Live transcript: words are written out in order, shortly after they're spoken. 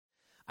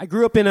I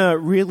grew up in a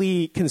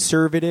really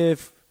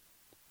conservative,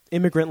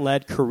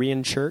 immigrant-led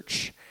Korean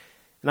church.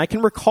 And I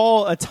can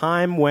recall a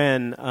time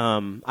when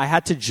I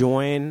had to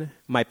join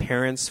my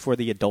parents for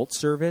the adult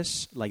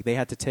service. Like, they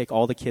had to take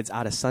all the kids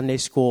out of Sunday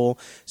school.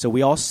 So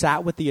we all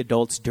sat with the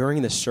adults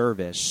during the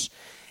service.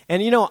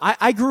 And,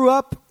 I grew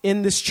up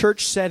in this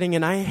church setting,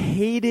 and I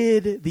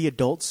hated the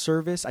adult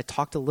service. I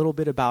talked a little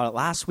bit about it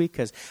last week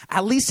because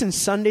at least in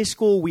Sunday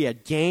school, we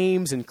had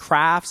games and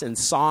crafts and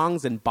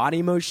songs and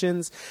body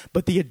motions.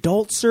 But the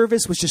adult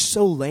service was just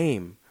so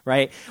lame.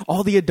 Right?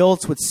 All the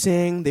adults would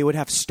sing. They would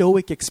have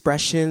stoic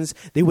expressions.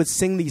 They would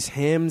sing these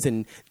hymns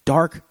in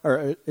dark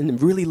or in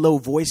really low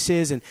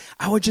voices. And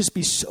I would just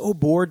be so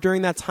bored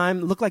during that time.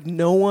 It looked like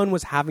no one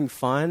was having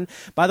fun.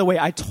 By the way,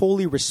 I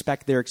totally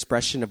respect their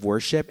expression of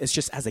worship. It's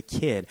just as a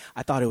kid,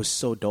 I thought it was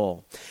so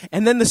dull.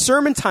 And then the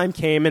sermon time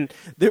came. And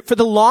for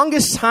the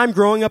longest time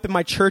growing up in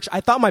my church, I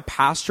thought my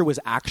pastor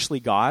was actually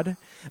God.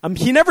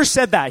 He never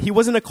said that. He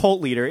wasn't a cult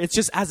leader. It's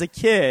just as a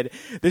kid,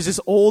 there's this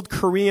old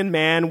Korean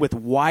man with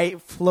white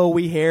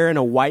flowy hair and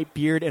a white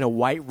beard and a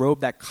white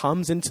robe that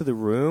comes into the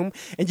room.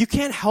 And you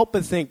can't help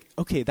but think,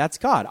 okay, that's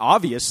God.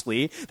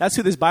 Obviously, that's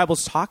who this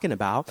Bible's talking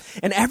about.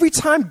 And every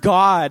time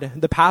God,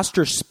 the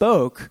pastor,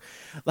 spoke,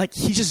 like,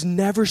 he just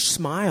never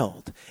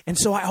smiled. And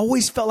so I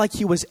always felt like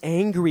he was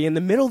angry. In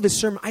the middle of his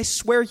sermon, I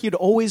swear he'd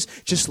always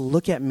just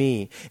look at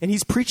me. And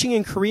he's preaching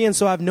in Korean,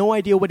 so I have no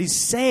idea what he's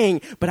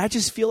saying, but I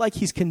just feel like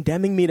he's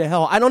condemning me to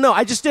hell. I don't know.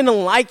 I just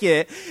didn't like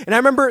it. And I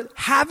remember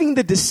having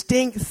the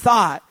distinct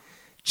thought,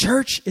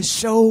 church is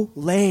so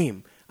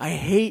lame. I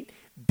hate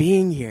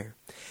being here.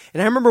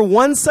 And I remember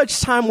one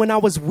such time when I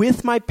was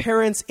with my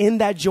parents in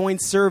that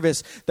joint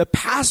service, the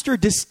pastor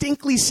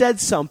distinctly said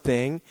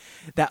something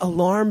that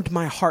alarmed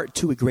my heart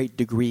to a great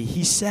degree.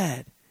 He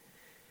said,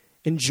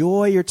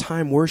 enjoy your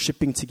time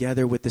worshiping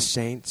together with the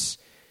saints,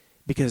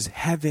 because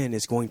heaven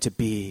is going to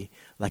be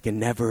like a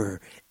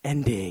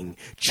never-ending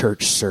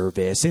church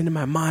service. And in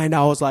my mind,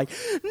 I was like,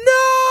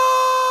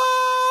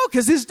 no,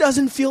 because this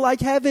doesn't feel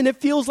like heaven. It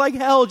feels like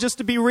hell, just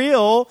to be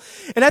real.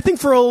 And I think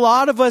for a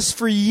lot of us,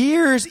 for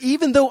years,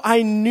 even though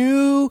I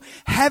knew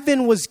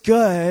heaven was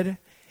good,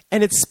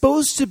 and it's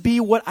supposed to be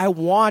what I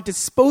want, it's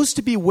supposed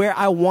to be where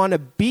I want to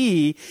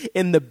be,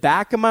 in the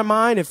back of my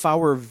mind, if I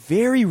were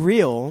very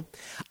real,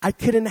 I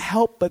couldn't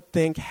help but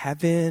think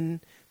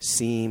heaven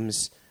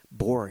seems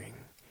boring.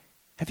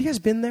 Have you guys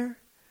been there?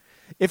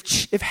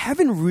 If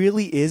heaven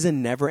really is a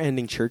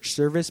never-ending church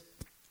service,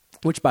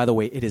 which, by the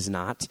way, it is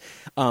not,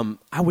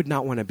 I would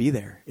not want to be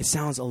there. It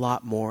sounds a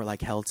lot more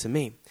like hell to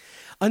me.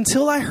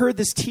 Until I heard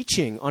this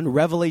teaching on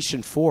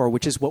Revelation 4,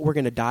 which is what we're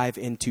going to dive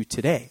into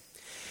today.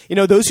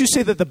 Those who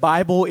say that the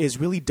Bible is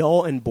really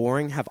dull and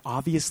boring have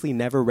obviously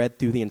never read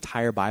through the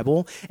entire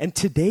Bible. And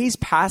today's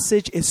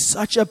passage is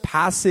such a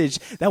passage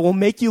that will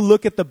make you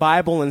look at the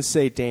Bible and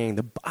say, dang,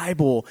 the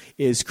Bible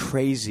is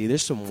crazy.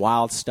 There's some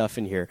wild stuff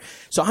in here.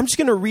 So I'm just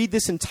going to read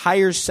this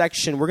entire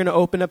section. We're going to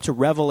open up to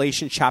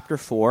Revelation chapter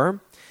 4.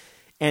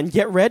 And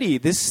get ready.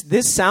 This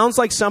sounds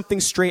like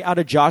something straight out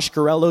of Josh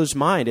Garello's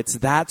mind. It's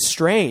that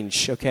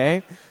strange,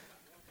 okay?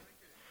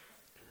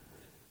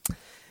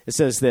 It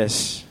says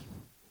this.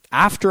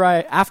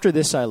 After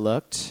this I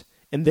looked,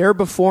 and there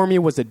before me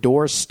was a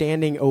door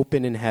standing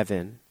open in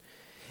heaven.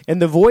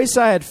 And the voice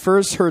I had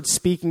first heard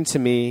speaking to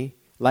me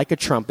like a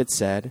trumpet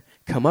said,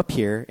 come up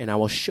here, and I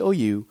will show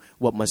you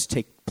what must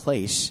take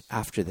place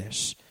after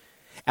this.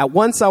 At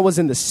once I was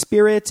in the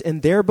Spirit,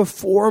 and there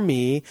before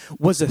me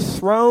was a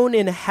throne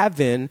in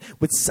heaven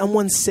with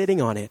someone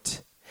sitting on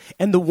it.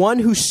 And the one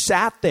who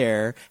sat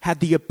there had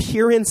the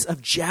appearance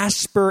of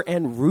jasper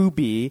and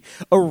ruby.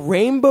 A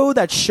rainbow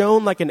that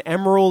shone like an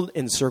emerald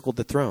encircled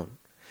the throne.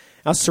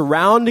 Now,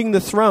 surrounding the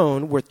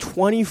throne were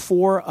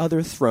 24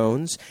 other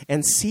thrones,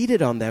 and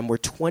seated on them were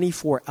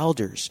 24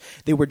 elders.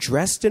 They were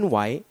dressed in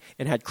white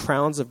and had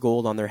crowns of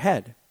gold on their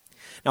head.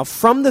 Now,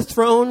 from the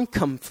throne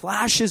come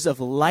flashes of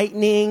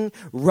lightning,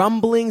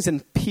 rumblings,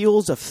 and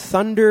peals of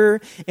thunder.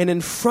 And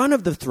in front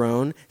of the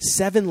throne,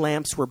 7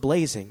 lamps were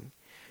blazing.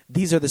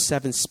 These are the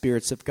 7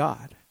 spirits of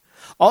God.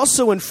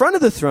 Also in front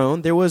of the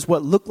throne, there was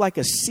what looked like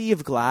a sea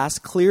of glass,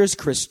 clear as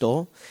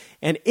crystal.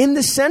 And in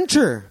the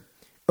center,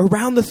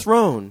 around the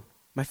throne,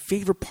 my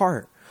favorite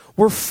part,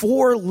 were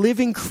 4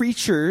 living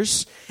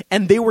creatures,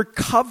 and they were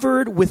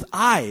covered with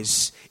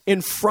eyes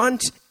in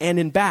front and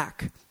in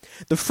back.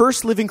 The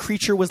first living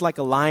creature was like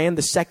a lion,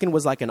 the second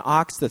was like an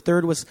ox, the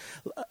third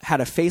had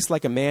a face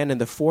like a man,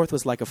 and the fourth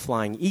was like a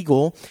flying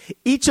eagle.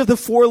 Each of the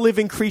 4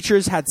 living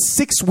creatures had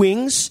 6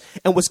 wings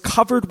and was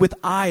covered with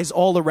eyes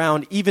all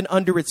around, even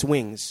under its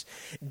wings.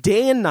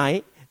 Day and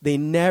night, they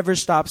never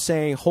stopped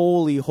saying,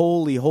 holy,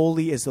 holy,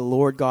 holy is the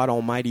Lord God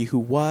Almighty, who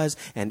was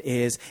and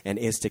is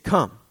to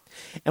come.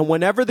 And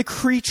whenever the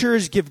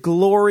creatures give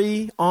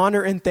glory,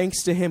 honor, and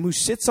thanks to him who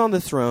sits on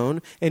the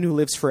throne and who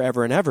lives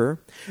forever and ever,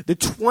 the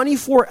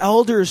 24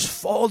 elders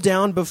fall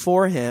down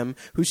before him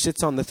who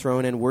sits on the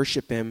throne and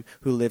worship him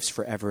who lives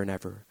forever and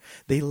ever.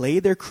 They lay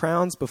their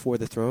crowns before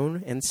the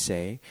throne and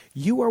say,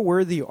 "You are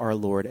worthy, our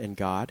Lord and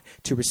God,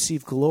 to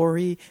receive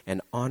glory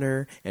and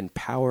honor and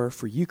power,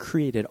 for you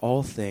created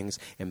all things,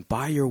 and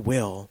by your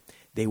will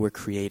they were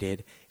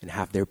created and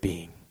have their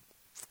being."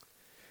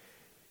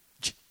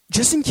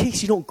 Just in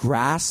case you don't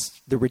grasp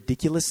the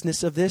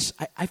ridiculousness of this,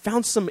 I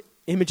found some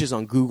images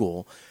on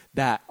Google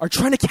that are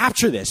trying to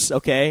capture this,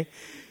 okay?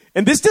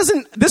 And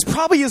this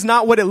probably is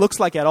not what it looks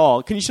like at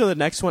all. Can you show the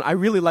next one? I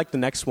really like the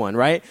next one,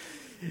 right?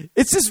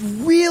 It's this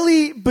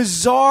really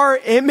bizarre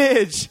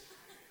image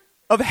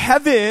of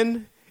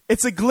heaven.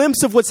 It's a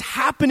glimpse of what's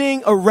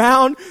happening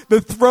around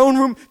the throne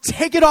room.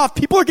 Take it off.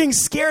 People are getting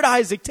scared,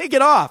 Isaac. Take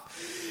it off.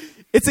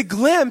 It's a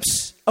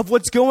glimpse of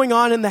what's going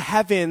on in the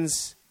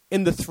heavens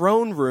in the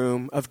throne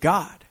room of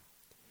God.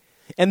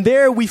 And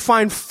there we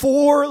find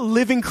 4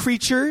 living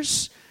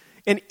creatures,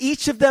 and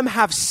each of them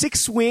have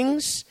 6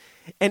 wings,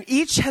 and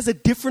each has a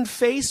different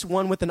face,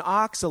 one with an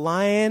ox, a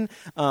lion,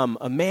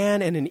 a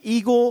man, and an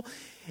eagle.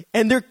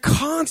 And they're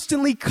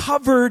constantly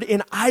covered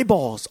in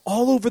eyeballs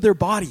all over their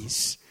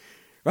bodies,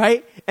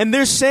 right? And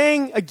they're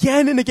saying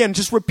again and again,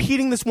 just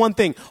repeating this one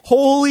thing: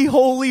 "Holy,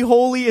 holy,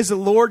 holy is the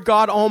Lord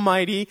God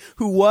Almighty,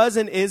 who was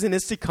and is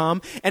to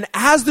come." And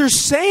as they're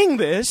saying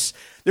this,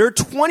 there are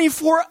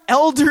 24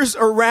 elders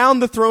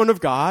around the throne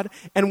of God.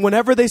 And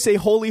whenever they say,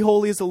 "Holy,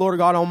 holy is the Lord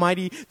God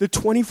Almighty," the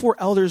 24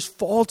 elders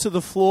fall to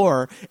the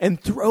floor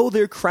and throw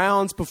their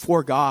crowns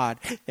before God.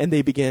 And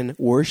they begin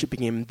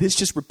worshiping him. This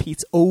just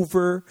repeats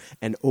over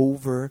and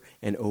over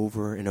and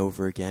over and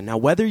over again. Now,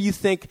 whether you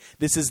think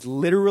this is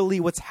literally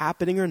what's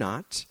happening or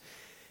not,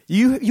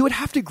 you would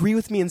have to agree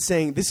with me in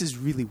saying this is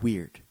really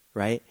weird,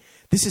 right?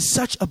 This is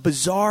such a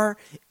bizarre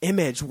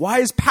image. Why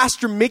is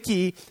Pastor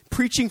Mickey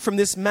preaching from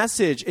this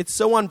message? It's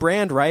so on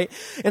brand, right?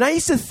 And I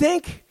used to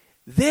think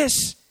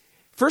this.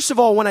 First of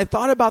all, when I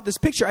thought about this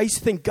picture, I used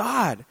to think,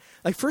 God,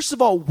 like, first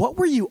of all, what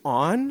were you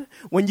on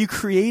when you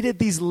created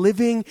these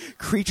living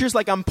creatures?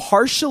 Like, I'm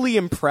partially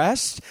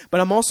impressed,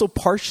 but I'm also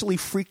partially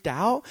freaked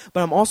out,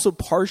 but I'm also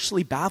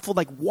partially baffled.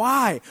 Like,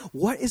 why?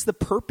 What is the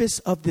purpose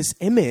of this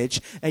image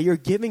that you're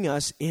giving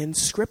us in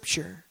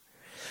Scripture?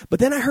 But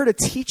then I heard a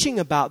teaching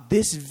about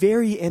this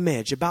very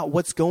image, about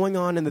what's going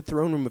on in the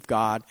throne room of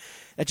God,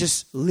 that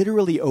just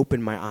literally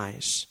opened my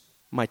eyes.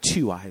 My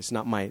 2 eyes,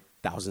 not my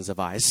thousands of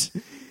eyes.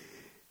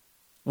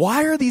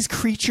 Why are these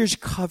creatures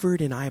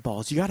covered in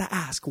eyeballs? You got to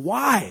ask,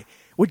 why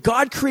would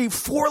God create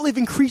 4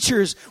 living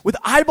creatures with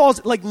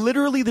eyeballs? Like,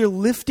 literally they're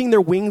lifting their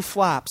wing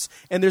flaps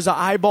and there's an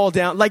eyeball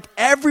down. Like,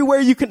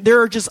 everywhere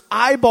there are just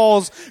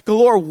eyeballs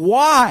galore.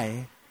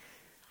 Why?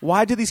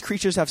 Why do these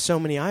creatures have so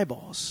many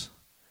eyeballs?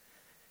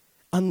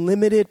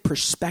 Unlimited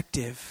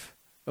perspective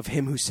of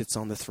him who sits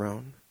on the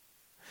throne.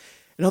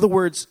 In other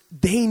words,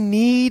 they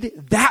need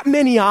that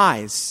many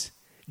eyes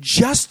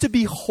just to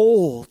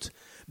behold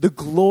the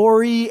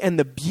glory and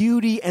the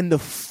beauty and the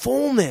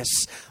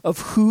fullness of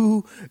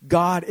who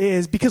God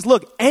is. Because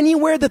look,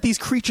 anywhere that these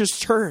creatures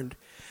turned,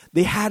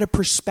 they had a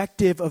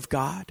perspective of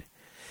God.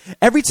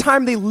 Every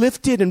time they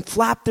lifted and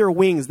flapped their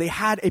wings, they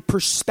had a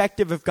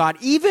perspective of God.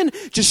 Even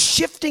just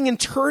shifting and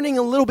turning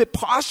a little bit,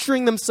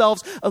 posturing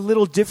themselves a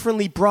little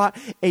differently, brought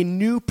a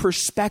new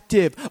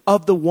perspective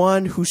of the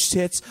one who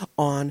sits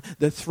on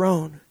the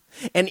throne.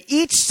 And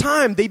each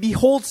time they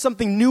behold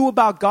something new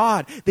about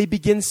God, they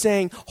begin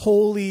saying,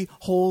 "Holy,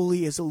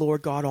 holy is the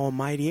Lord God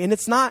Almighty." And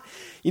it's not,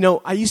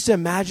 I used to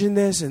imagine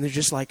this, and they're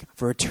just like,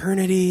 for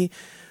eternity,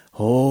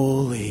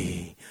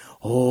 "Holy,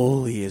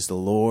 holy is the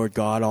Lord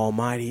God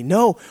Almighty."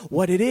 No,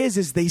 what it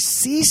is they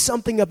see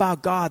something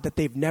about God that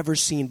they've never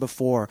seen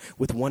before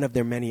with one of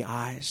their many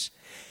eyes.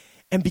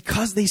 And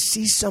because they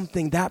see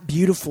something that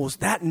beautiful,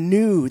 that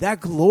new,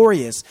 that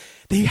glorious,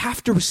 they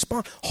have to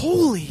respond,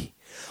 "Holy,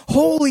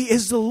 holy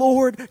is the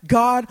Lord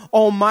God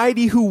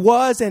Almighty, who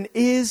was and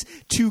is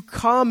to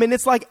come." And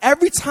it's like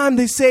every time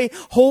they say,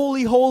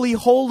 "Holy, holy,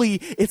 holy,"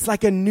 it's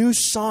like a new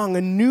song,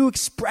 a new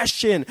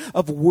expression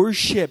of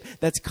worship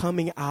that's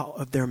coming out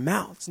of their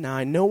mouths. Now,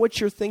 I know what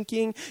you're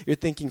thinking. You're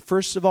thinking,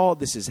 first of all,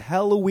 this is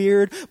hella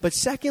weird. But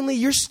secondly,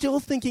 you're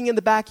still thinking in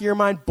the back of your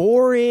mind,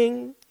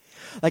 boring.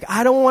 Like,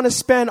 I don't want to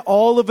spend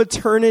all of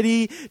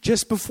eternity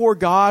just before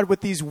God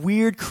with these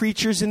weird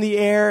creatures in the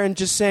air and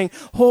just saying,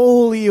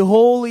 "Holy,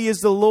 holy is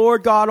the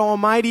Lord God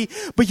Almighty."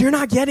 But you're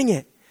not getting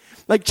it.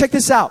 Like, check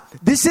this out.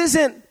 This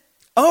isn't,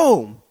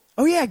 oh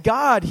yeah,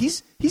 God,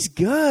 he's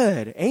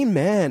good.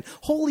 Amen.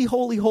 Holy,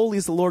 holy, holy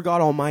is the Lord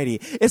God Almighty.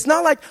 It's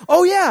not like,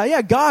 "Oh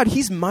yeah, God,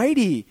 he's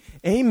mighty.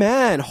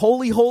 Amen.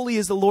 Holy, holy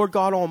is the Lord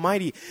God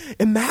Almighty."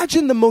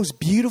 Imagine the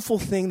most beautiful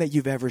thing that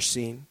you've ever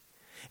seen.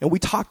 And we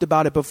talked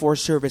about it before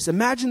service.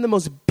 Imagine the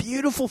most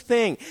beautiful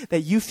thing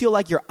that you feel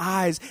like your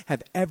eyes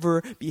have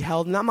ever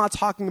beheld. And I'm not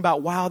talking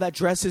about, wow, that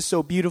dress is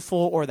so beautiful,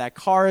 or that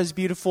car is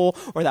beautiful,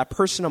 or that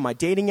person on my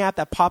dating app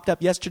that popped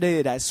up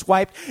yesterday that I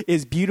swiped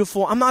is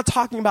beautiful. I'm not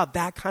talking about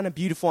that kind of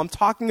beautiful. I'm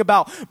talking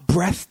about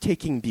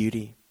breathtaking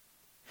beauty.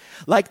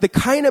 Like the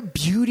kind of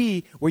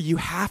beauty where you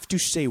have to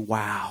say,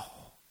 wow.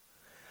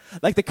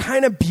 Like the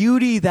kind of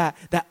beauty that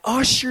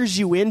ushers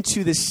you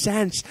into the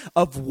sense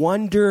of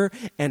wonder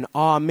and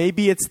awe.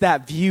 Maybe it's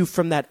that view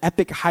from that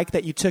epic hike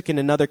that you took in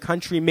another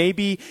country.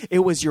 Maybe it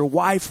was your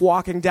wife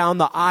walking down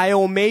the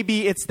aisle.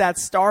 Maybe it's that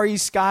starry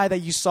sky that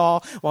you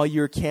saw while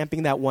you were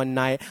camping that one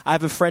night. I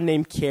have a friend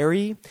named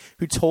Carrie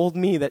who told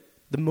me that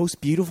the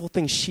most beautiful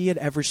thing she had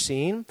ever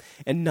seen,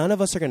 and none of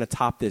us are going to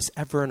top this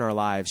ever in our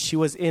lives. She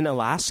was in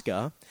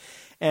Alaska,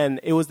 and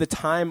it was the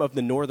time of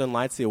the Northern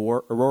Lights, the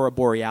Aurora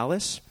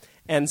Borealis.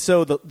 And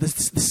so the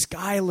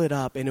sky lit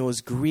up, and it was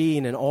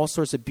green and all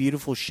sorts of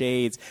beautiful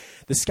shades.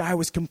 The sky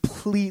was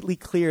completely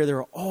clear. There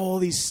were all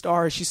these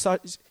stars. She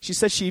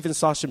said she even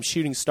saw some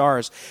shooting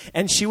stars.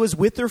 And she was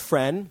with her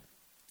friend,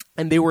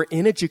 and they were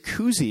in a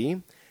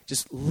jacuzzi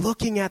just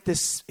looking at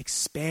this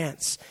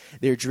expanse.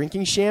 They were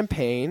drinking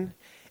champagne,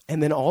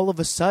 and then all of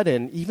a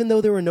sudden, even though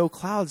there were no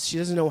clouds, she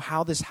doesn't know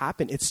how this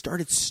happened. It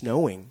started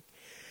snowing.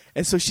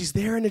 And so she's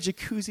there in a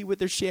jacuzzi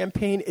with her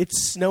champagne.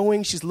 It's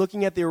snowing. She's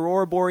looking at the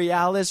Aurora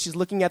Borealis. She's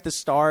looking at the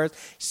stars.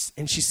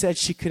 And she said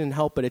she couldn't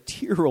help but a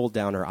tear rolled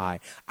down her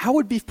eye. I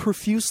would be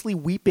profusely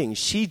weeping.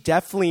 She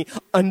definitely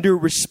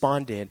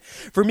under-responded.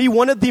 For me,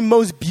 one of the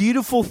most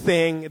beautiful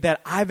thing that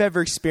I've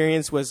ever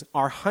experienced was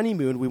our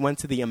honeymoon. We went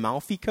to the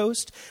Amalfi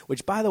Coast,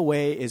 which, by the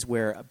way, is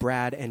where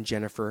Brad and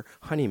Jennifer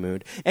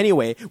honeymooned.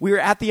 Anyway, we were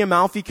at the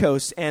Amalfi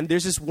Coast, and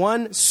there's this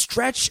one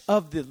stretch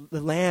of the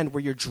land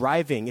where you're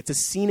driving. It's a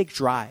scenic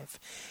drive.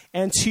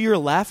 And to your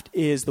left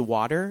is the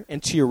water,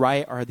 and to your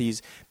right are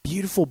these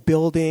beautiful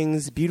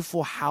buildings,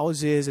 beautiful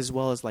houses, as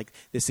well as like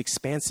this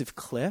expansive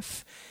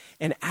cliff.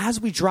 And as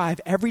we drive,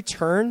 every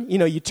turn,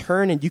 you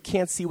turn and you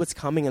can't see what's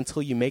coming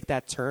until you make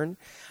that turn.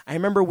 I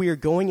remember we were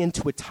going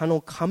into a tunnel,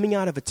 coming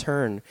out of a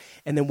turn,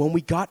 and then when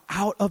we got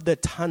out of the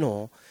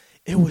tunnel,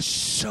 it was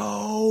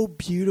so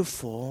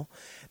beautiful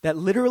that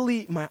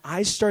literally my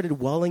eyes started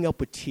welling up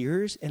with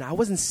tears, and I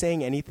wasn't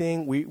saying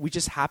anything. We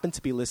just happened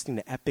to be listening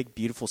to epic,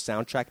 beautiful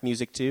soundtrack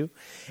music too.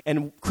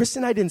 And Chris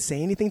and I didn't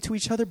say anything to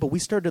each other, but we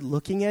started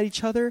looking at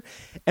each other,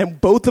 and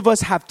both of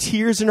us have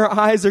tears in our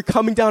eyes. They're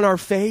coming down our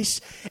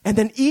face. And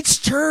then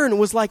each turn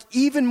was like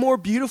even more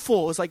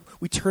beautiful. It was like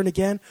we turn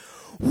again.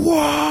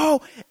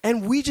 Whoa!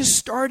 And we just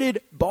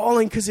started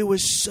bawling because it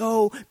was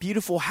so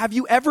beautiful. Have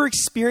you ever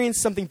experienced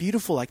something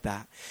beautiful like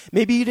that?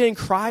 Maybe you didn't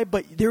cry,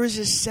 but there was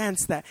a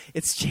sense that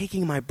it's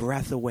taking my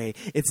breath away.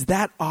 It's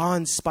that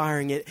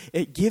awe-inspiring.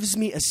 It gives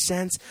me a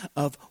sense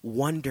of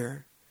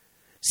wonder.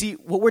 See,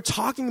 what we're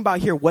talking about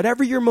here,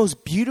 whatever your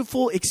most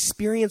beautiful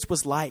experience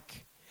was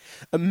like,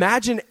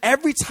 imagine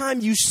every time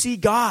you see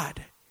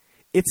God,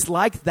 it's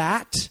like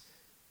that,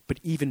 but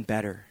even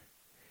better.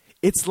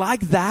 It's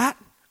like that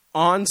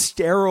on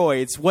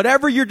steroids.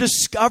 Whatever you're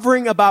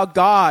discovering about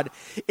God,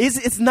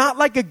 it's not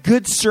like a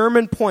good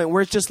sermon point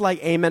where it's just like,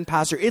 amen,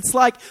 pastor. It's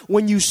like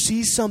when you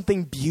see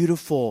something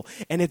beautiful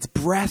and it's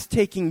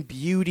breathtaking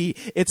beauty,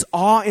 it's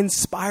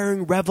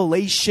awe-inspiring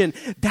revelation.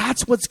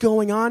 That's what's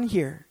going on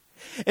here.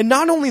 And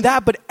not only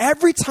that, but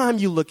every time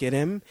you look at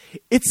him,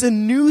 it's a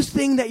new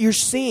thing that you're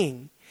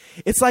seeing.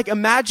 It's like,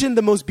 imagine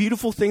the most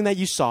beautiful thing that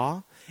you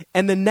saw,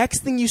 and the next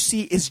thing you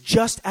see is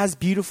just as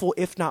beautiful,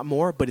 if not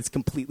more, but it's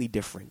completely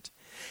different.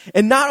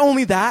 And not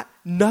only that,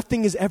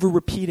 nothing is ever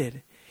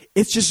repeated.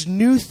 It's just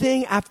new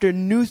thing after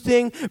new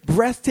thing,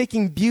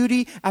 breathtaking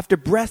beauty after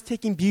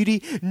breathtaking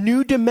beauty,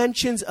 new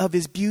dimensions of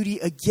his beauty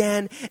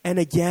again and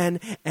again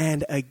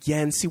and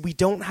again. See, we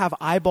don't have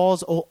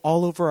eyeballs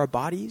all over our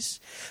bodies,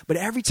 but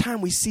every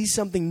time we see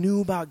something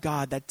new about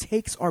God that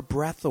takes our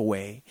breath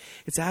away,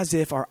 it's as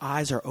if our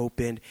eyes are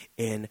opened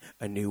in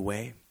a new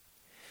way.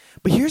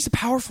 But here's the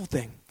powerful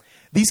thing.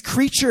 These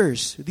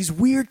creatures, these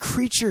weird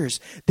creatures,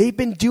 they've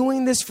been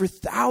doing this for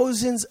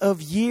thousands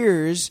of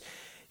years,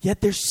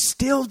 yet they're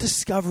still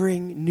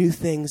discovering new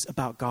things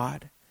about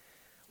God.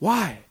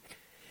 Why?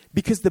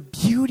 Because the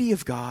beauty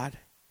of God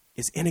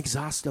is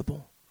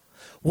inexhaustible.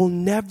 We'll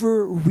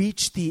never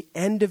reach the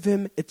end of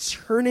him.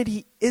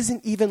 Eternity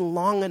isn't even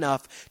long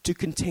enough to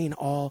contain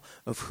all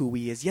of who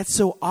he is. Yet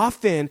so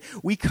often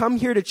we come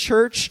here to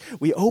church,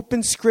 we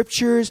open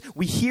scriptures,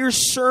 we hear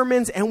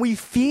sermons, and we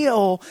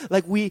feel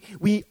like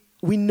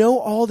we know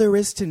all there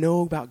is to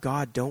know about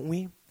God, don't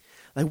we?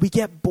 Like we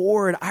get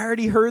bored. I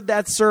already heard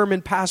that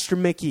sermon, Pastor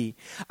Mickey.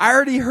 I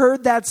already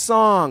heard that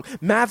song.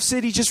 Mav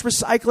City just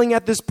recycling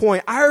at this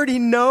point. I already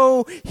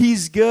know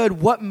he's good.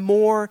 What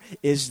more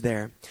is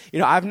there?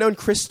 I've known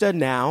Krista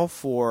now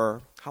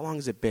for, how long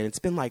has it been? It's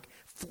been like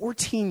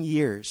 14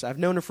 years. I've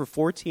known her for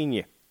 14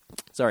 years.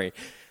 Sorry.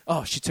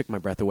 Oh, she took my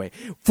breath away.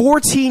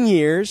 14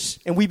 years,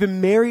 and we've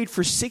been married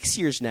for 6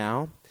 years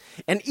now.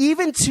 And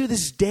even to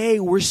this day,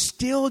 we're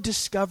still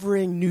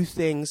discovering new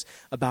things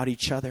about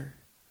each other.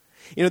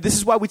 This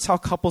is why we tell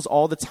couples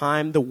all the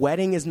time, the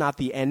wedding is not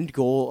the end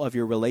goal of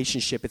your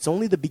relationship. It's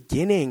only the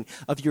beginning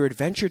of your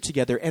adventure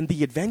together. And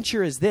the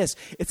adventure is this.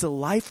 It's a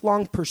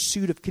lifelong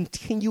pursuit of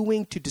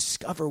continuing to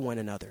discover one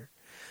another.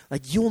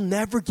 Like, you'll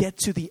never get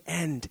to the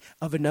end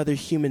of another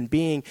human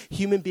being.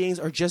 Human beings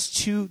are just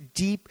too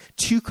deep,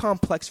 too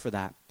complex for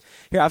that.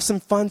 Here, I have some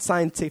fun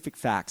scientific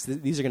facts.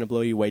 These are going to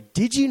blow you away.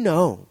 Did you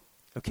know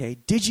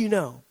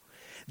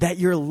that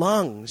your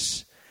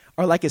lungs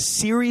are like a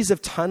series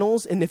of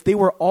tunnels, and if they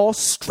were all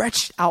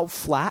stretched out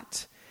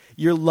flat,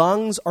 your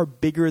lungs are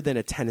bigger than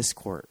a tennis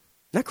court?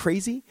 Isn't that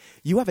crazy?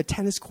 You have a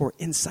tennis court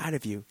inside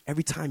of you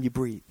every time you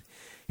breathe.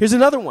 Here's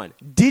another one.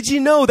 Did you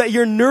know that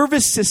your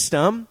nervous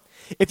system,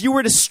 if you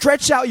were to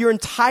stretch out your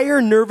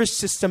entire nervous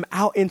system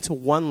out into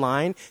one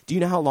line, do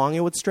you know how long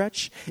it would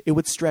stretch? It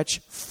would stretch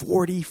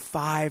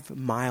 45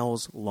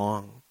 miles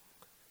long.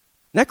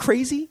 Isn't that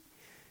crazy?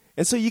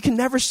 And so you can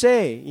never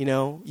say,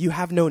 you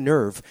have no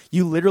nerve.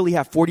 You literally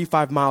have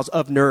 45 miles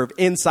of nerve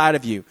inside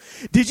of you.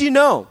 Did you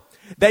know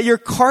that your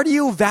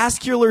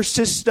cardiovascular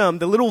system,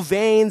 the little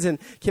veins and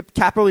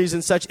capillaries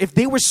and such, if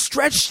they were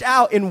stretched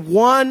out in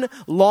one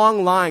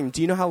long line,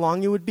 do you know how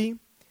long it would be?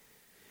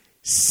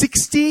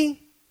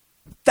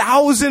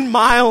 60,000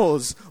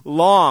 miles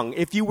long.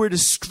 If you were to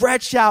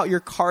stretch out your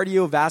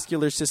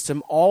cardiovascular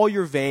system, all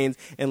your veins,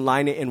 and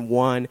line it in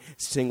one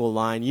single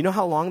line. You know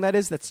how long that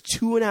is? That's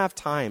 2.5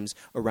 times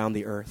around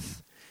the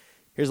earth.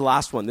 Here's the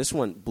last one. This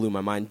one blew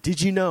my mind.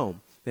 Did you know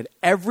that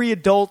every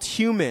adult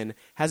human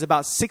has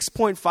about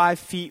 6.5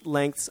 feet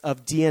lengths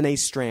of DNA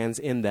strands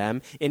in them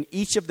in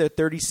each of their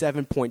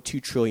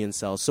 37.2 trillion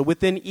cells? So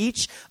within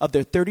each of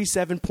their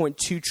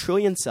 37.2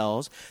 trillion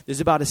cells,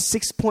 there's about a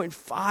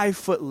 6.5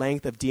 foot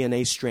length of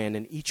DNA strand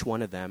in each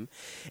one of them.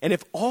 And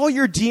if all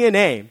your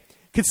DNA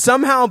could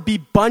somehow be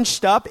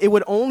bunched up, it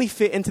would only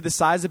fit into the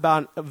size of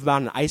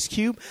about an ice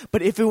cube.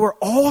 But if it were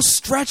all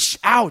stretched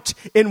out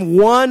in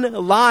one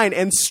line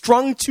and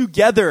strung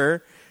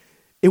together,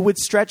 it would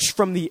stretch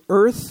from the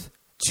earth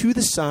to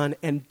the sun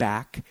and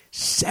back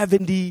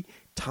 70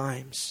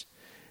 times.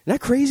 Isn't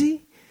that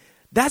crazy?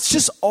 That's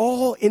just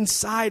all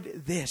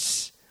inside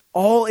this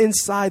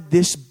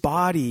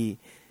body.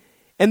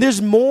 And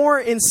there's more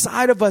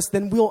inside of us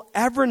than we'll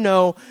ever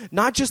know,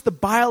 not just the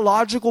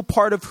biological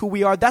part of who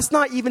we are. That's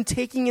not even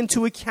taking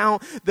into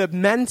account the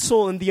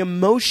mental and the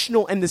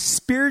emotional and the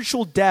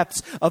spiritual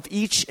depths of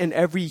each and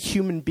every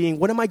human being.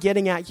 What am I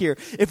getting at here?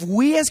 If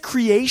we as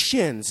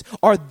creations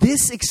are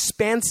this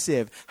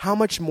expansive, how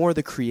much more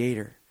the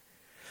Creator?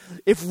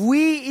 If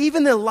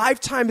even the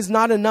lifetime is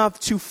not enough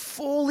to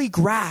fully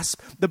grasp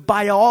the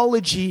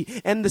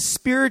biology and the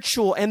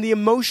spiritual and the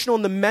emotional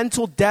and the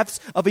mental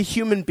depths of a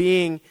human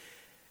being,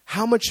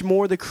 how much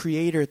more the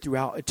Creator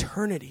throughout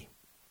eternity?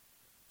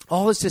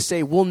 All is to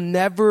say, we'll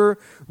never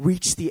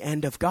reach the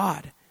end of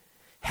God.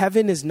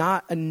 Heaven is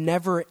not a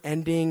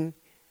never-ending,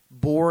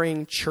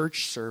 boring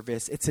church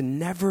service. It's a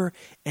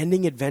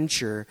never-ending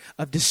adventure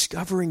of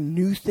discovering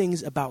new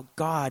things about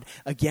God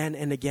again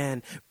and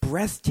again.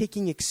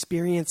 Breathtaking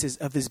experiences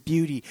of His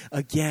beauty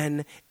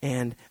again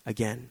and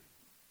again.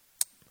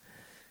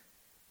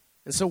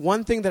 And so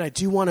one thing that I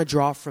do want to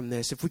draw from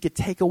this, if we could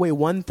take away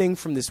one thing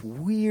from this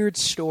weird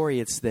story,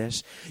 it's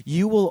this.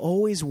 You will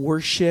always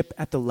worship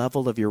at the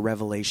level of your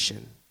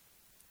revelation.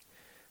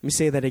 Let me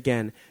say that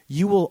again.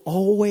 You will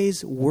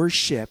always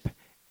worship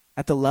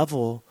at the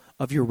level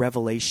of your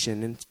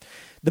revelation. And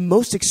the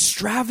most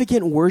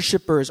extravagant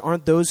worshipers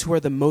aren't those who are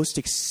the most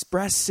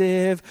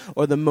expressive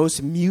or the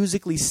most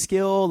musically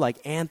skilled, like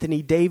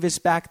Anthony Davis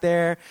back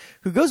there,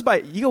 you go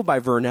by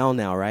Vernell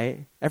now,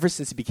 right? Ever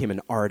since he became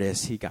an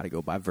artist, he got to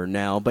go by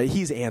Vernell, but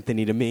he's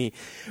Anthony to me.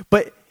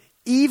 But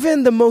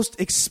even the most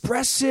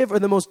expressive or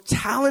the most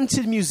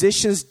talented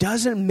musicians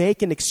doesn't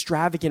make an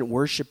extravagant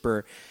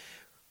worshiper.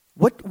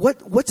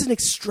 What's an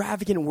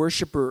extravagant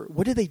worshiper?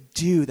 What do they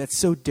do that's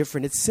so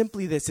different? It's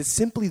simply this. It's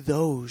simply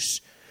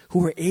those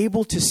who are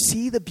able to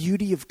see the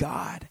beauty of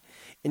God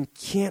and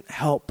can't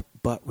help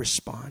but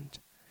respond.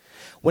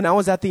 When I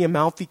was at the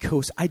Amalfi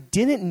Coast, I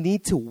didn't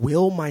need to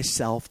will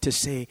myself to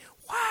say,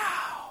 wow.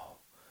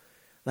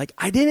 Like,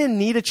 I didn't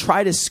need to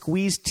try to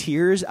squeeze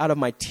tears out of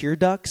my tear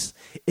ducts.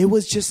 It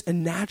was just a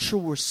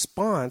natural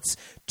response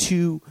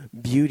to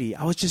beauty.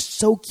 I was just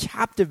so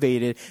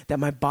captivated that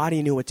my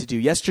body knew what to do.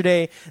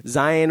 Yesterday,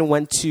 Zion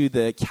went to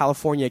the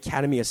California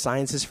Academy of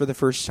Sciences for the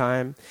first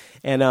time.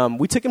 And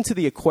we took him to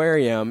the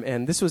aquarium,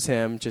 and this was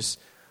him just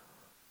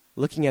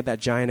looking at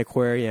that giant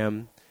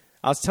aquarium.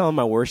 I was telling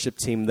my worship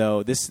team,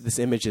 though, this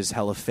image is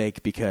hella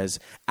fake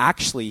because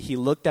actually he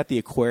looked at the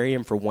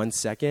aquarium for 1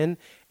 second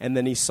and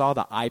then he saw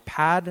the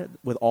iPad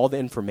with all the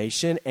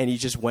information and he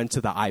just went to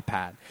the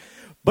iPad.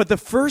 But the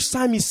first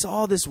time he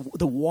saw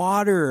the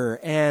water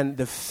and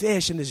the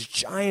fish in this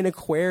giant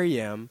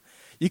aquarium,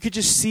 you could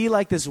just see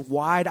like this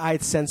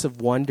wide-eyed sense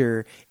of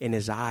wonder in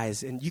his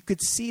eyes. And you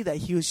could see that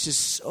he was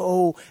just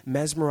so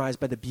mesmerized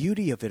by the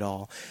beauty of it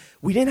all.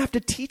 We didn't have to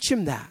teach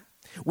him that.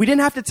 We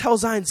didn't have to tell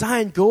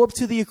Zion, go up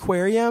to the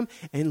aquarium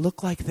and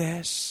look like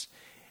this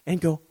and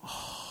go,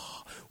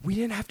 oh. We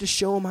didn't have to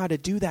show him how to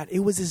do that. It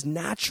was his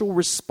natural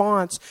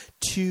response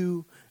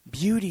to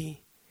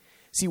beauty.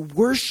 See,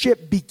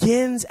 worship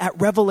begins at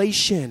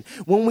revelation.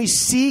 When we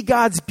see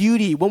God's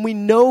beauty, when we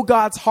know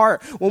God's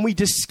heart, when we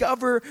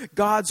discover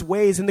God's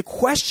ways. And the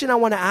question I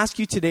want to ask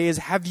you today is,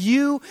 have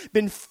you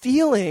been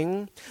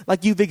feeling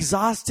like you've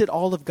exhausted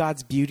all of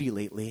God's beauty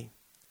lately?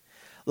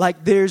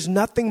 Like there's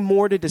nothing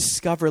more to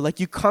discover.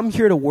 Like you come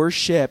here to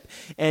worship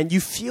and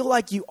you feel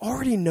like you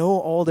already know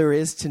all there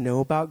is to know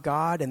about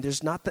God, and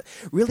there's not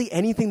really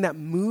anything that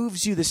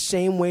moves you the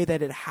same way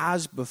that it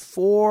has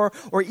before.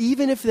 Or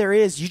even if there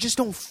is, you just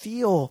don't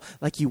feel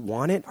like you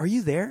want it. Are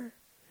you there?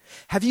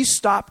 Have you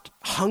stopped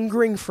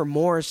hungering for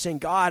more, saying,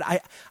 God,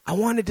 I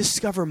want to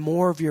discover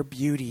more of your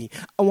beauty.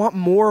 I want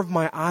more of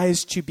my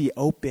eyes to be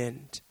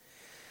opened.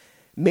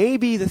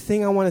 Maybe the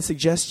thing I want to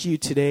suggest to you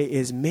today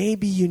is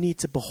maybe you need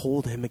to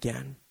behold him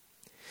again.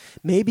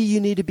 Maybe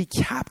you need to be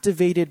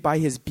captivated by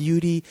his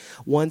beauty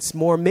once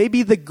more.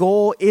 Maybe the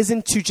goal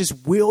isn't to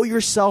just will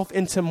yourself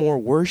into more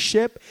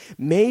worship.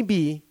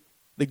 Maybe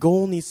the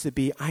goal needs to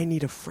be, I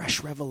need a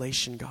fresh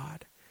revelation,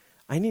 God.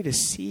 I need to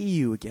see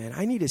you again.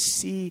 I need to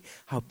see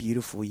how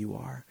beautiful you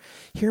are.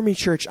 Hear me,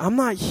 church. I'm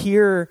not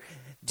here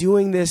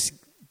doing this,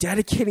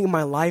 dedicating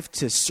my life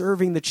to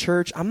serving the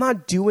church. I'm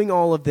not doing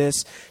all of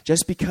this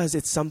just because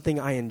it's something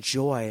I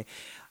enjoy.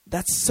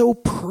 That's so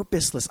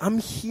purposeless. I'm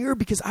here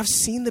because I've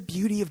seen the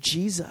beauty of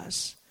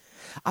Jesus.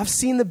 I've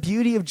seen the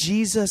beauty of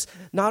Jesus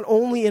not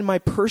only in my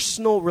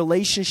personal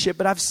relationship,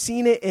 but I've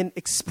seen it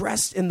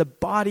expressed in the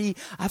body.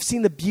 I've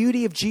seen the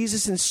beauty of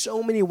Jesus in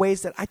so many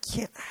ways that I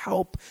can't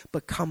help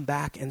but come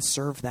back and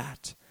serve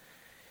that.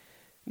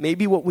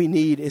 Maybe what we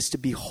need is to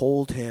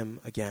behold him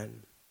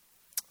again.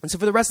 And so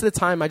for the rest of the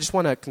time, I just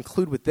want to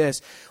conclude with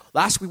this.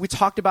 Last week, we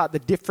talked about the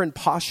different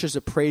postures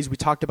of praise. We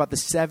talked about the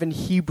 7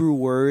 Hebrew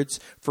words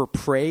for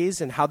praise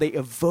and how they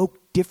evoke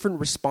different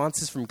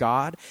responses from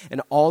God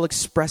and all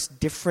express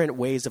different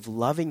ways of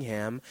loving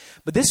him.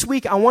 But this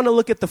week, I want to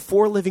look at the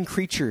 4 living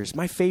creatures,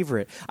 my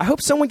favorite. I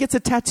hope someone gets a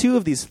tattoo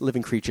of these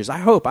living creatures. I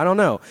hope. I don't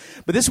know.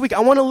 But this week, I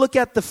want to look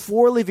at the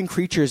 4 living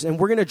creatures, and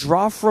we're going to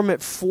draw from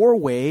it 4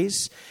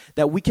 ways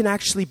that we can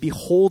actually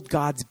behold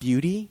God's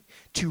beauty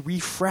to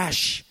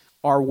refresh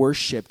our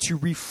worship, to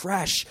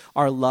refresh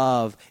our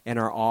love and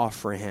our awe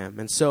for him.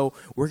 And so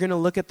we're going to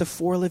look at the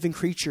 4 living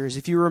creatures.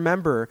 If you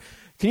remember,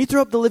 can you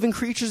throw up the living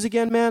creatures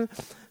again, man?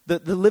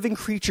 The living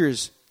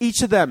creatures,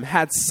 each of them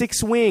had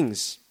 6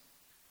 wings.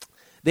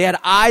 They had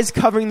eyes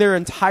covering their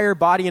entire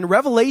body. And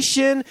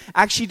Revelation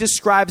actually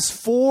describes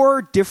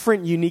 4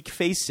 different unique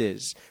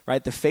faces,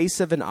 right? The face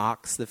of an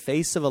ox, the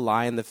face of a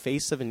lion, the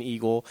face of an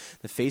eagle,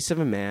 the face of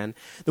a man.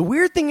 The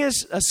weird thing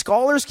is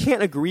scholars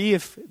can't agree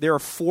if there are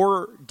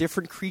 4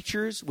 different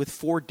creatures with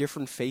 4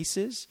 different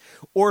faces,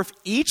 or if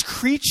each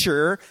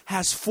creature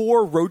has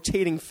 4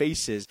 rotating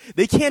faces.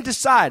 They can't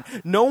decide.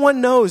 No one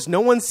knows.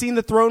 No one's seen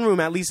the throne room,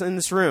 at least in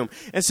this room.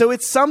 And so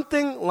it's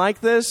something like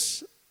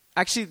this.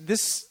 Actually,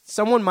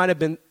 someone might have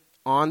been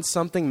on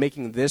something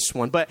making this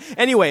one. But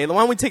anyway, why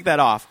don't we take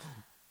that off?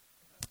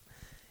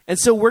 And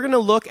so we're going to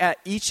look at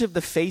each of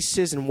the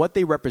faces and what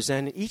they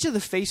represent. Each of the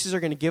faces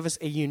are going to give us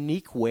a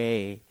unique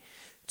way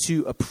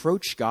to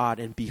approach God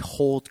and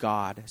behold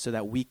God so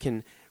that we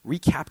can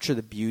recapture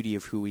the beauty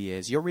of who he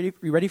is. You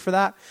ready for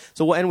that?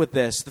 So we'll end with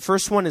this. The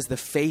first one is the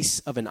face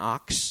of an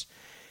ox.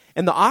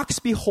 And the ox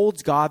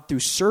beholds God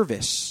through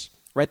service.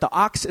 Right, the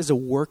ox is a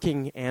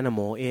working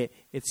animal.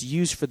 It's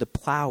used for the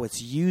plow.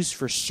 It's used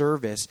for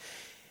service.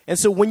 And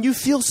so when you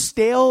feel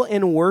stale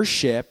in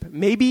worship,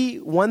 maybe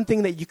one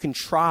thing that you can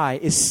try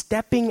is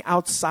stepping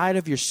outside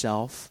of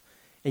yourself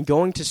and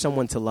going to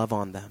someone to love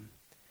on them.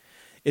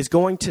 Is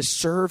going to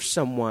serve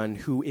someone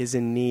who is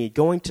in need,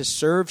 going to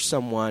serve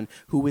someone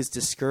who is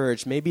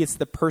discouraged. Maybe it's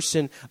the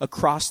person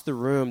across the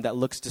room that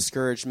looks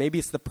discouraged. Maybe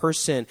it's the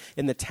person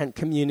in the tent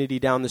community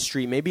down the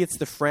street. Maybe it's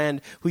the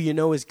friend who you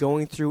know is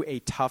going through a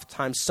tough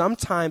time.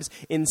 Sometimes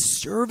in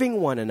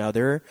serving one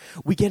another,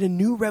 we get a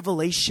new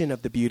revelation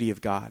of the beauty of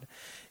God.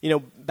 You know,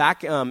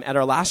 back at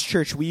our last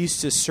church, we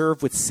used to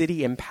serve with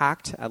City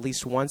Impact at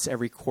least once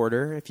every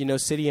quarter. If you know,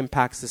 City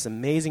Impact's this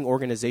amazing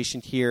organization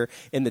here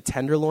in the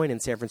Tenderloin in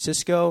San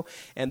Francisco.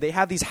 And they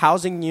have these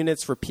housing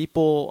units for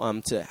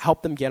people to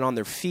help them get on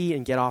their feet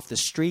and get off the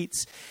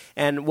streets.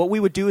 And what we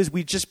would do is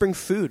we'd just bring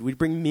food. We'd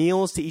bring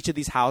meals to each of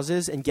these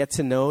houses and get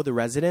to know the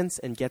residents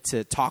and get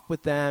to talk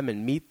with them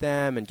and meet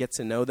them and get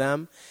to know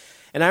them.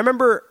 And I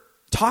remember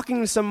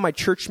talking to some of my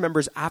church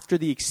members after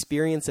the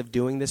experience of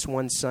doing this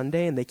one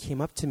Sunday, and they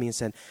came up to me and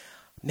said,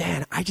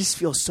 man, I just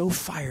feel so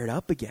fired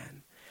up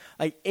again.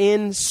 Like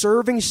in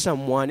serving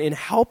someone, in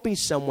helping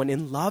someone,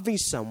 in loving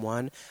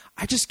someone,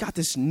 I just got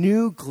this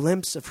new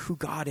glimpse of who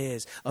God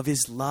is, of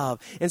his love.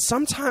 And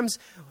sometimes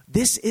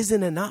this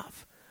isn't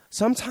enough.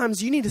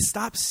 Sometimes you need to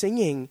stop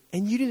singing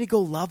and you need to go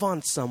love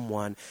on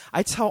someone.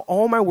 I tell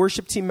all my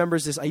worship team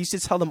members this. I used to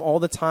tell them all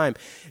the time,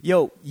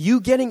 you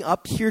getting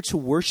up here to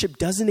worship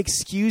doesn't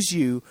excuse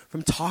you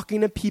from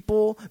talking to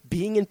people,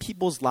 being in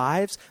people's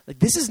lives. Like,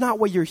 this is not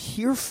what you're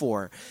here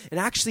for. And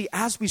actually,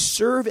 as we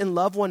serve and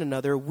love one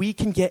another, we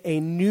can get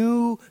a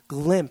new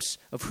glimpse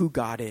of who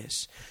God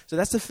is. So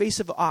that's the face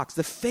of an ox,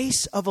 the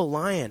face of a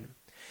lion.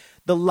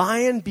 The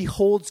lion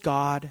beholds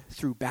God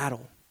through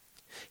battle.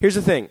 Here's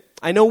the thing.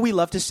 I know we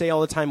love to say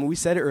all the time, and we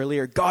said it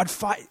earlier, God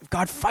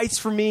fights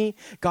for me.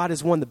 God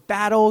has won the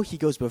battle. He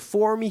goes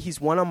before me. He's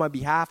won on my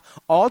behalf.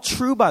 All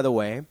true, by the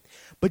way.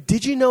 But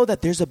did you know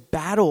that there's a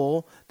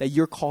battle that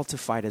you're called to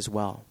fight as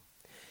well?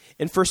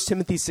 In 1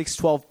 Timothy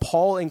 6:12,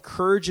 Paul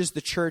encourages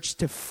the church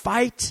to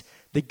fight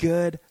the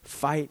good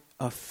fight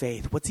of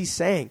faith. What's he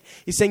saying?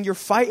 He's saying your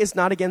fight is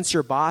not against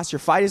your boss. Your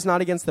fight is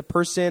not against the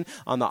person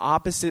on the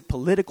opposite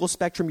political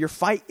spectrum. Your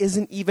fight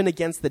isn't even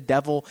against the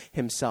devil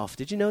himself.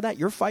 Did you know that?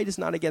 Your fight is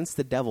not against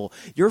the devil.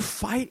 Your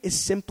fight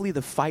is simply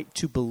the fight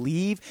to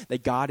believe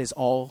that God is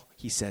all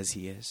he says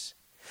he is.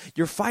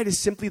 Your fight is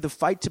simply the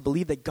fight to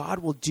believe that God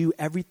will do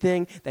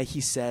everything that he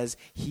says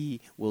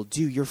he will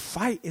do. Your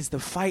fight is the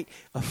fight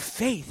of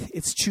faith.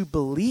 It's to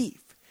believe.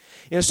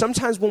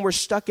 Sometimes when we're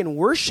stuck in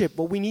worship,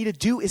 what we need to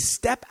do is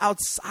step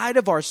outside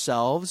of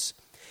ourselves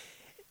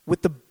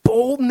with the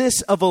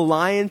boldness of a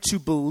lion to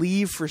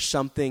believe for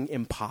something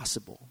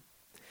impossible.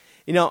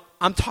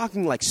 I'm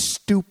talking like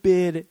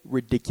stupid,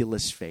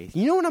 ridiculous faith.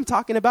 You know what I'm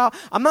talking about?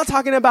 I'm not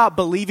talking about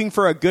believing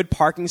for a good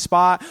parking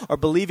spot or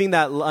believing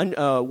that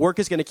work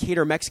is going to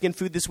cater Mexican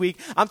food this week.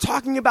 I'm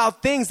talking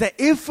about things that,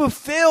 if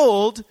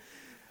fulfilled,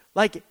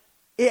 like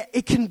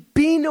it can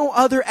be no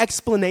other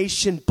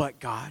explanation but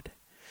God.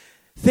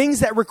 Things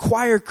that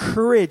require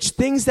courage,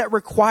 things that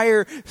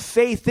require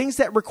faith, things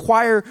that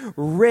require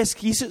risk.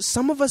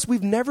 Some of us,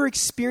 we've never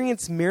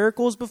experienced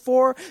miracles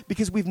before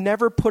because we've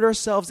never put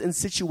ourselves in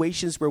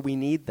situations where we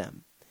need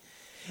them.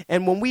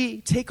 And when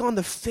we take on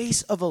the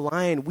face of a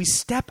lion, we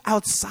step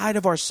outside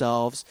of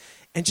ourselves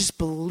and just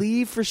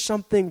believe for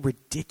something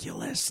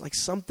ridiculous, like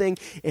something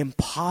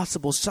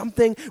impossible,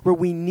 something where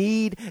we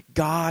need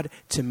God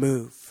to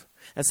move.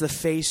 That's the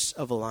face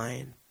of a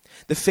lion.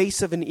 The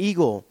face of an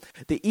eagle.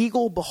 The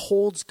eagle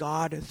beholds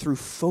God through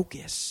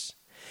focus.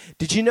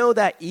 Did you know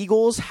that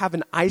eagles have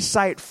an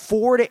eyesight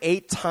 4 to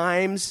 8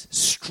 times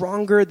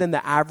stronger than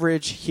the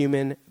average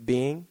human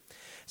being?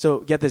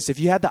 So get this, if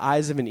you had the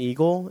eyes of an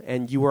eagle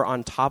and you were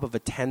on top of a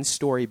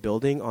 10-story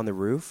building on the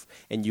roof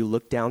and you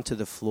looked down to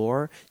the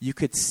floor, you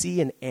could see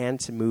an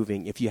ant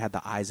moving if you had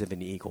the eyes of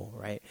an eagle,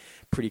 right?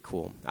 Pretty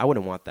cool. I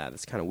wouldn't want that.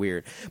 That's kind of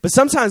weird. But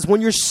sometimes when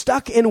you're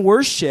stuck in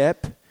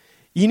worship,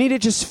 you need to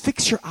just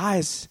fix your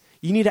eyes.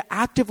 You need to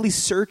actively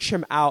search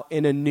him out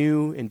in a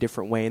new and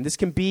different way. And this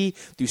can be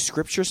through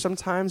Scripture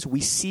sometimes.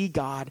 We see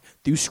God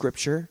through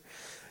Scripture.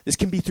 This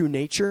can be through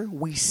nature.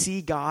 We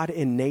see God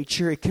in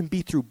nature. It can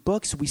be through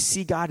books. We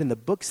see God in the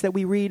books that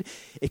we read.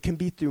 It can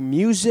be through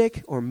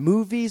music or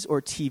movies or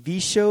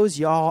TV shows.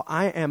 Y'all,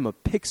 I am a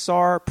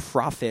Pixar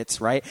prophet,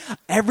 right?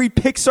 Every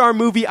Pixar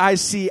movie I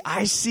see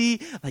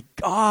like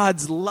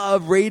God's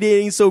love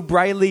radiating so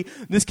brightly.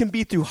 This can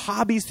be through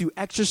hobbies, through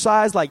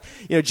exercise. Like,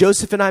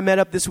 Joseph and I met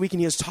up this week and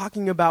he was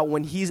talking about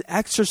when he's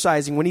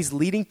exercising, when he's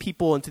leading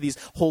people into these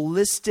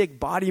holistic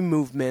body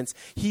movements,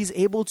 he's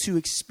able to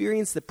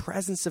experience the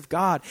presence of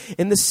God.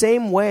 In the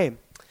same way,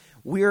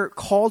 we're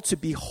called to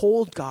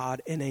behold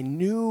God in a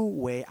new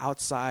way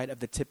outside of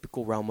the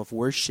typical realm of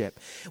worship.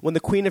 When the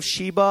Queen of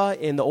Sheba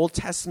in the Old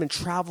Testament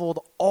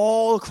traveled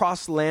all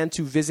across the land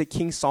to visit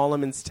King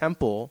Solomon's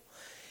temple,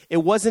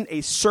 it wasn't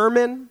a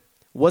sermon,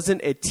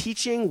 wasn't a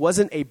teaching,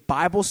 wasn't a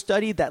Bible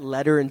study that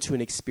led her into an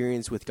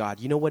experience with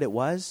God. You know what it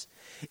was?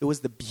 It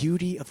was the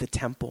beauty of the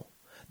temple.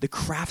 The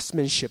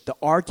craftsmanship, the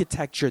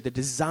architecture, the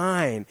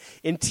design,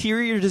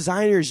 interior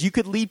designers. You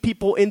could lead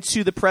people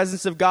into the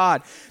presence of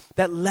God.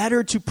 That led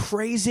her to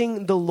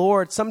praising the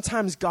Lord.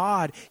 Sometimes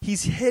God,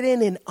 he's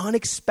hidden in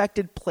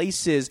unexpected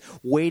places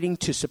waiting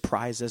to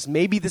surprise us.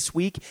 Maybe this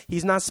week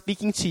he's not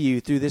speaking to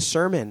you through this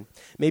sermon.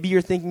 Maybe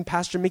you're thinking,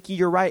 Pastor Mickey,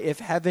 you're right. If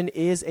heaven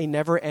is a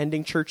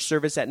never-ending church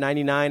service at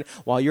 99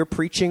 while you're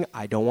preaching,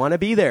 I don't want to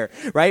be there,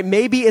 right?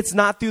 Maybe it's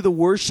not through the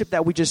worship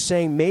that we just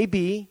sang.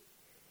 Maybe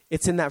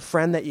it's in that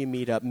friend that you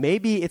meet up.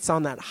 Maybe it's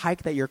on that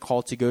hike that you're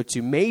called to go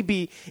to.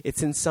 Maybe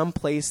it's in some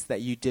place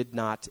that you did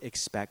not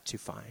expect to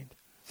find.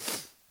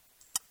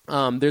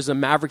 There's a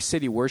Maverick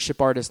City worship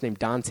artist named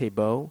Dante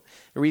Bowe.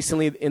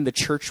 Recently in the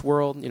church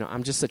world,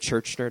 I'm just a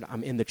church nerd.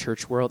 I'm in the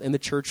church world. In the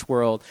church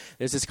world,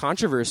 there's this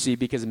controversy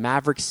because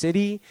Maverick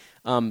City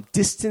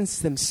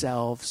distanced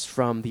themselves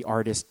from the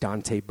artist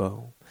Dante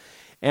Bowe.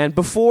 And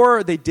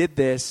before they did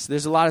this,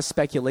 there's a lot of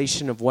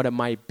speculation of what it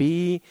might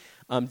be.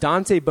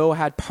 Dante Bowe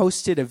had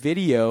posted a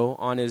video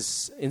on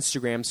his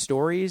Instagram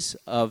stories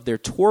of their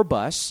tour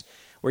bus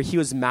where he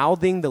was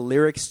mouthing the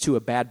lyrics to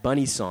a Bad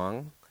Bunny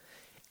song,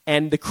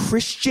 and the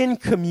Christian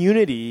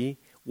community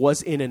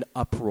was in an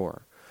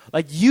uproar.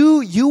 Like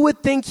you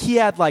would think he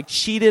had like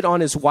cheated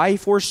on his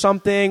wife or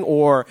something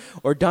or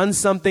done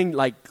something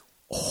like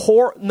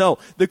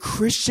the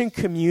Christian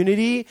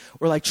community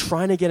were like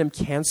trying to get him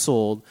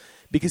canceled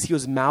because he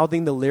was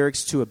mouthing the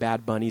lyrics to a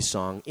Bad Bunny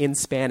song in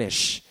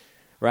Spanish,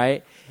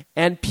 right?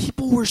 And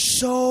people were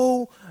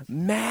so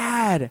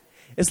mad.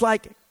 It's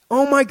like,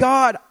 oh my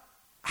God,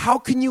 how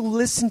can you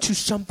listen to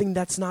something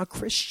that's not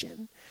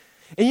Christian?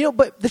 And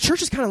but the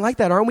church is kind of like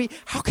that, aren't we?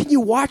 How can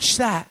you watch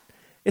that?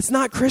 It's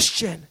not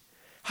Christian.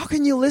 How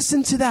can you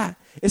listen to that?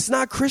 It's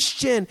not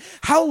Christian.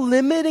 How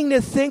limiting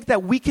to think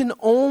that we can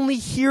only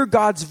hear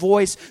God's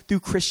voice through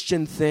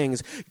Christian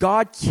things.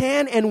 God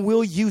can and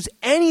will use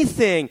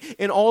anything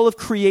in all of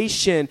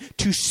creation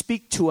to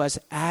speak to us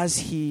as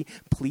he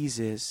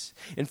pleases.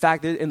 In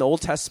fact, in the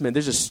Old Testament,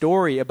 there's a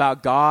story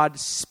about God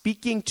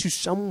speaking to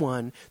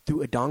someone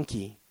through a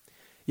donkey.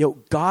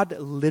 God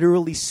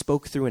literally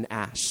spoke through an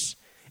ass.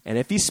 And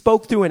if he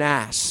spoke through an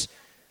ass,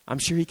 I'm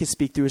sure he could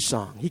speak through a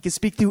song. He could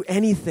speak through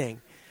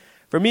anything.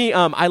 For me,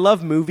 I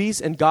love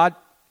movies, and God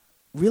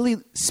really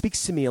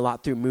speaks to me a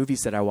lot through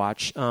movies that I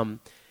watch. I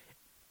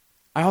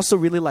also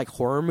really like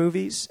horror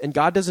movies, and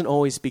God doesn't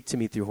always speak to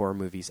me through horror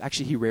movies.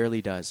 Actually, he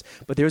rarely does.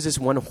 But there's this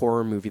one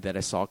horror movie that I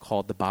saw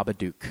called The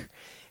Babadook.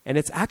 And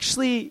it's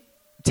actually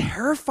a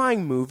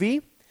terrifying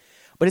movie,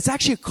 but it's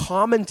actually a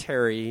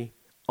commentary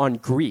on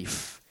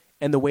grief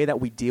and the way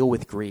that we deal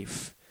with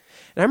grief.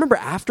 And I remember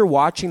after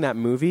watching that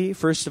movie,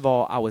 first of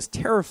all, I was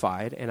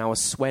terrified and I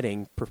was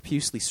sweating,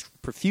 profusely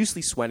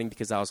sweating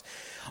because I was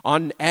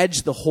on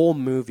edge the whole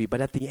movie. But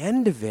at the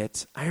end of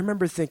it, I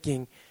remember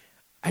thinking,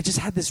 I just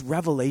had this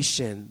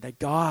revelation that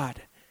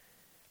God,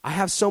 I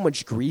have so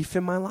much grief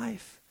in my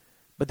life,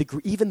 but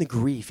even the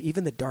grief,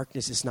 even the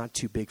darkness is not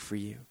too big for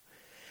you.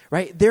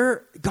 Right?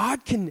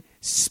 God can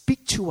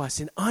speak to us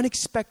in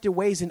unexpected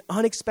ways, in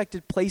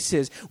unexpected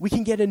places. We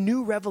can get a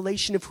new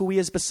revelation of who he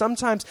is, but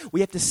sometimes we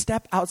have to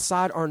step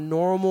outside our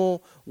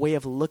normal way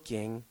of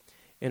looking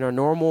in our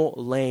normal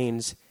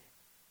lanes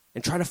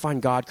and try to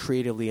find God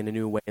creatively in a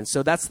new way. And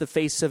so that's the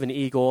face of an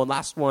eagle. And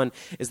last one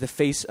is the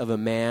face of a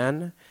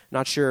man.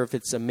 Not sure if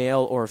it's a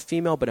male or a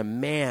female, but a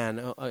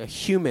man, a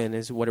human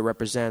is what it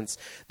represents.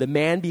 The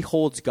man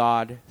beholds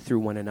God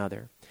through one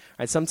another.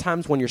 Right?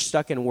 Sometimes when you're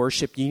stuck in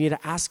worship, you need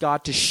to ask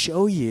God to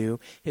show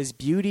you his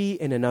beauty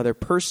in another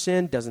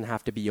person. Doesn't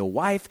have to be your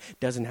wife,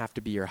 doesn't have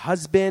to be your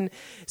husband.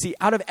 See,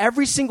 out of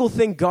every single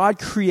thing God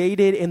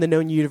created in the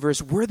known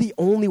universe, we're the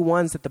only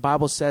ones that the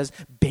Bible says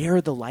bear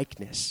the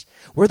likeness.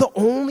 We're the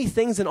only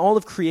things in all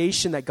of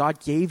creation that God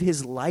gave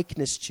his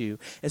likeness to.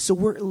 And so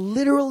we're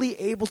literally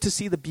able to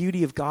see the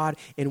beauty of God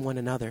in one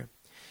another.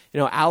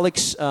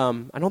 Alex,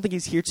 I don't think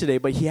he's here today,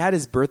 but he had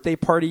his birthday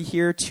party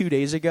here 2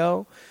 days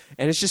ago.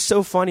 And it's just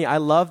so funny. I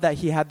love that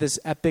he had this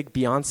epic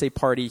Beyonce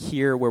party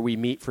here where we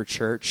meet for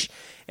church.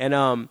 And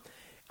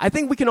I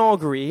think we can all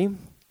agree,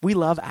 we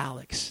love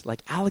Alex.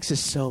 Like, Alex is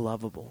so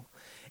lovable.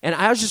 And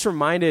I was just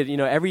reminded,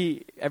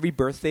 every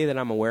birthday that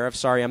I'm aware of,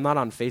 sorry, I'm not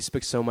on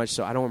Facebook so much,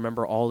 so I don't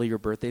remember all of your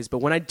birthdays.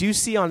 But when I do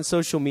see on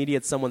social media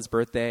it's someone's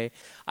birthday,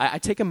 I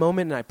take a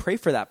moment and I pray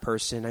for that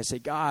person. I say,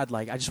 God,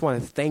 I just want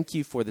to thank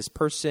you for this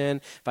person.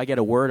 If I get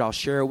a word, I'll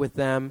share it with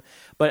them.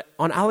 But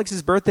on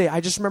Alex's birthday, I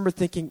just remember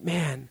thinking,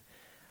 man,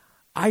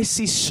 I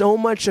see so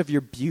much of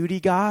your beauty,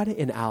 God,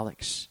 in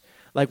Alex.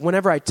 Like,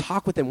 whenever I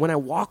talk with him, when I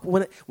walk,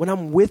 when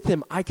I'm with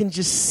him, I can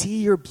just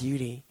see your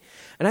beauty.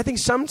 And I think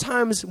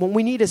sometimes when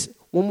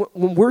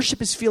when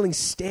worship is feeling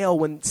stale,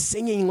 when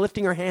singing,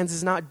 lifting our hands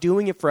is not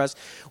doing it for us,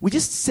 we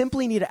just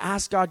simply need to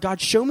ask God,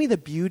 show me the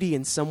beauty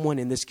in someone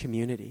in this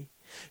community.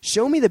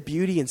 Show me the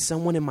beauty in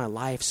someone in my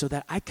life so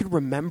that I could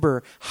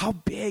remember how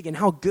big and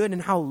how good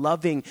and how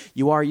loving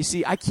you are. You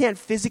see, I can't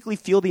physically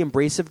feel the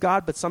embrace of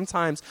God, but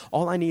sometimes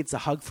all I need is a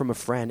hug from a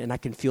friend and I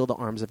can feel the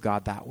arms of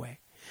God that way,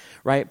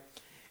 right?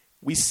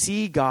 We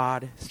see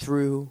God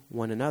through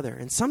one another.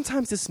 And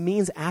sometimes this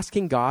means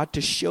asking God to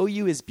show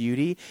you his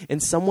beauty in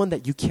someone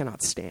that you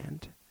cannot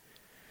stand.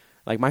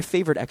 Like, my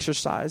favorite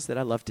exercise that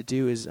I love to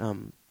do is,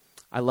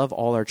 I love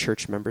all our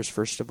church members,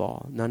 first of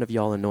all. None of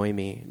y'all annoy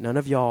me. None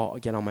of y'all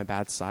get on my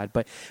bad side.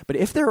 But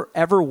if there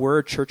ever were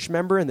a church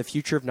member in the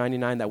future of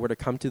 99 that were to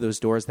come through those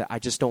doors that I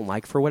just don't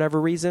like for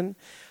whatever reason,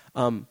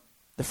 the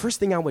first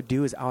thing I would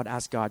do is I would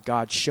ask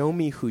God, show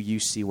me who you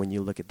see when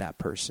you look at that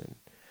person.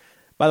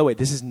 By the way,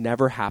 this has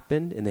never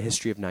happened in the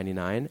history of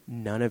 99.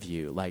 None of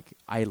you,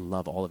 I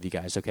love all of you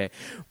guys, okay?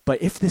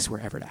 But if this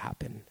were ever to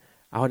happen,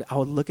 I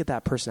would look at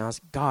that person and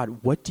ask,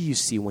 God, what do you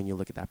see when you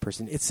look at that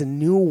person? It's a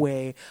new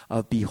way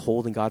of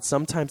beholding God.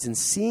 Sometimes in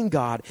seeing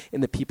God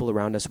in the people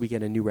around us, we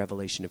get a new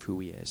revelation of who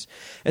he is.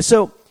 And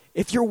so,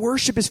 if your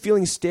worship is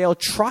feeling stale,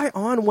 try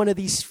on one of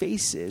these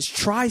faces.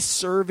 Try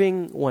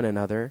serving one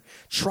another.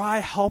 Try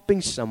helping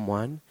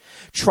someone.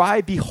 Try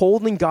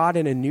beholding God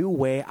in a new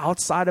way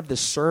outside of the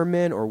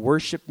sermon or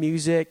worship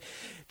music.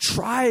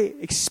 Try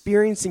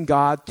experiencing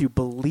God through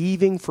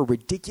believing for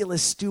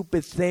ridiculous,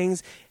 stupid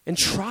things. And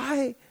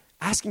try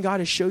asking God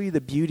to show you the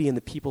beauty in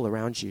the people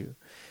around you.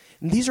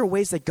 And these are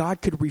ways that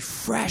God could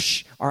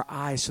refresh our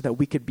eyes so that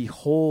we could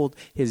behold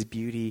his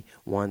beauty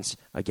once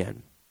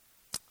again.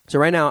 So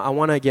right now, I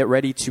want to get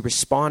ready to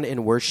respond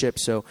in worship.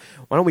 So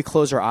why don't we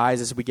close our eyes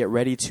as we get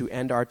ready to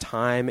end our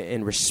time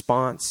in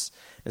response.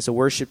 And so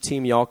worship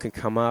team, y'all can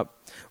come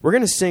up. We're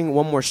going to sing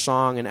one more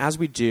song. And as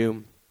we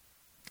do,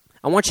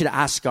 I want you to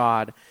ask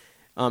God,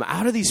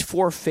 out of these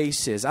four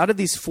faces, out of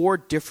these four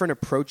different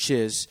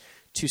approaches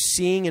to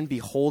seeing and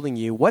beholding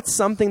you, what's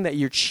something that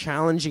you're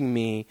challenging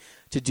me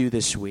to do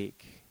this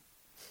week?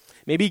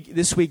 Maybe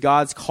this week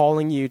God's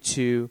calling you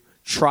to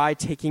try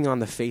taking on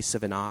the face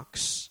of an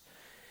ox.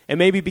 And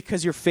maybe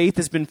because your faith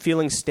has been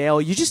feeling stale,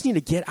 you just need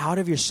to get out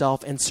of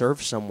yourself and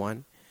serve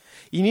someone.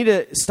 You need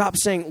to stop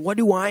saying, what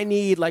do I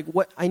need? Like,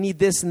 what I need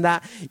this and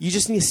that. You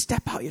just need to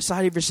step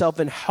outside of yourself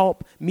and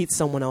help meet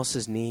someone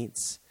else's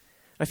needs.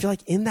 I feel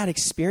like in that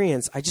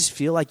experience, I just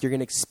feel like you're going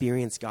to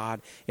experience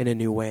God in a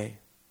new way.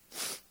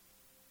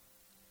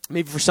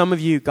 Maybe for some of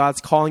you,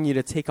 God's calling you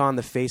to take on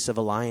the face of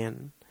a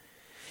lion.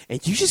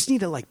 And you just need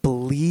to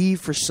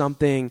believe for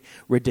something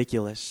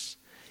ridiculous.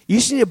 You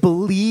just need to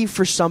believe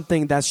for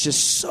something that's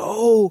just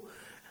so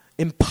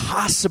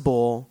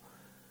impossible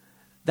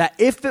that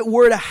if it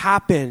were to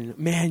happen,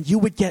 man, you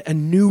would get a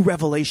new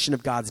revelation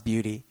of God's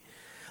beauty.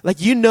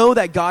 You know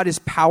that God is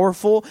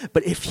powerful,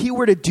 but if he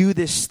were to do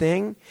this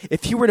thing,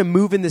 if he were to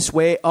move in this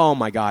way, oh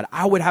my God,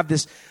 I would have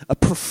a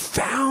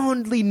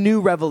profoundly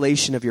new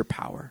revelation of your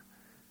power.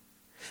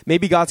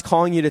 Maybe God's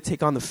calling you to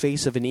take on the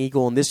face of an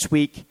eagle, and this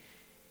week,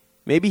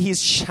 maybe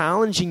he's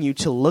challenging you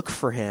to look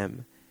for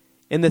him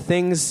in the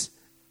things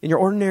in your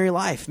ordinary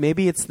life.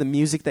 Maybe it's the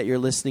music that you're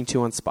listening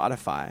to on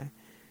Spotify.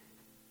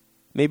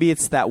 Maybe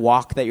it's that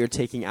walk that you're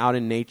taking out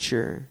in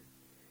nature.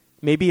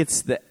 Maybe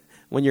it's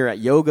when you're at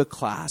yoga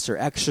class or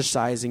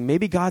exercising.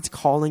 Maybe God's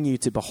calling you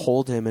to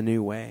behold him a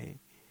new way.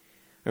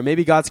 Or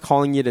maybe God's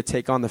calling you to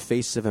take on the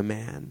face of a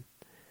man.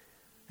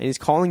 And he's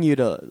calling you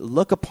to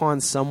look upon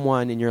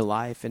someone in your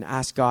life and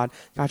ask God,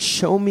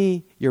 show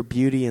me your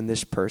beauty in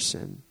this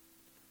person.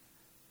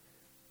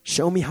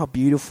 Show me how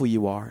beautiful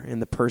you are in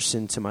the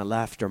person to my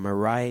left or my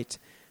right.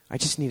 I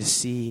just need to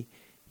see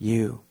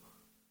you.